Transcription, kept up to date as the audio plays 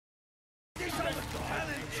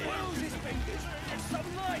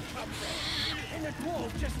then the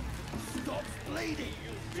dwarf just stops bleeding.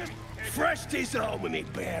 Just thrust his arm with me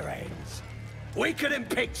bare hands. Weaker than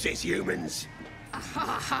pixies, humans.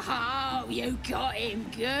 Oh, you got him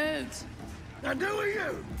good. And who are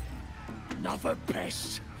you? Another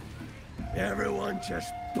pest. Everyone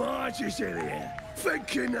just barges in here,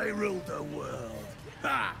 thinking they rule the world.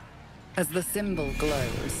 Ha! As the symbol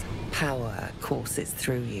glows, power courses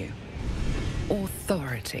through you.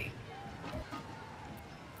 Authority.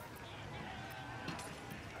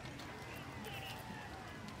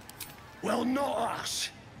 Well, not us.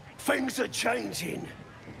 Things are changing.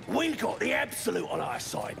 We got the absolute on our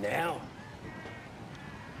side now.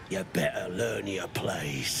 You better learn your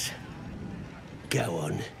place. Go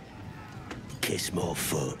on. Kiss my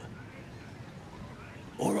foot.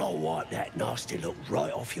 Or I'll wipe that nasty look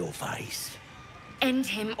right off your face. End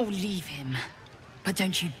him or leave him. But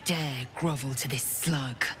don't you dare grovel to this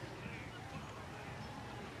slug.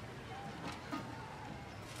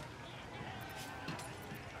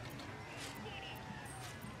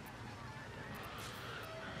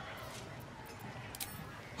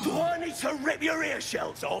 Do I need to rip your ear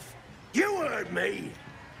shells off? You heard me!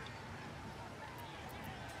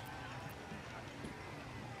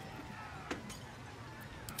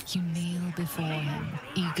 You kneel before him,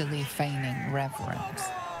 eagerly feigning reverence.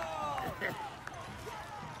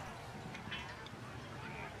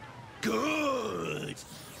 Good!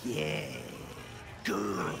 Yeah,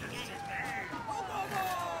 good.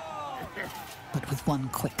 But with one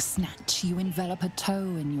quick snatch, you envelop a toe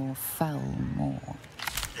in your foul maw.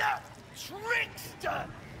 Trickster!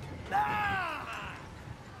 Ah!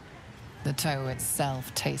 The toe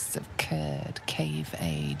itself tastes of curd,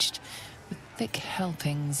 cave-aged, with thick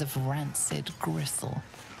helpings of rancid gristle.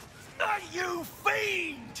 You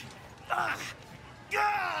fiend! Ah!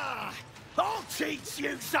 Ah! I'll teach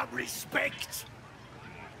you some respect!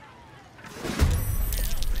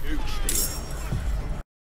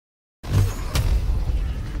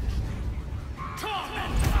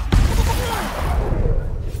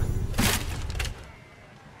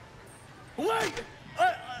 Wait!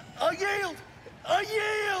 I yield! I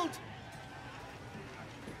yield!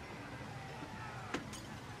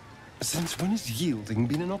 Since when has yielding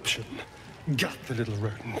been an option? Gut the little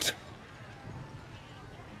rodent.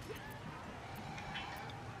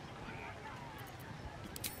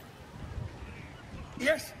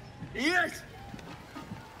 Yes! Yes!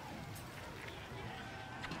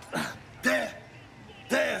 There!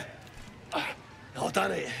 There! I've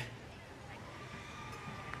done it.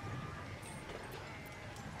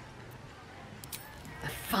 A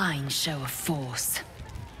fine show of force.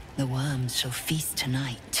 The worms shall feast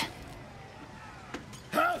tonight.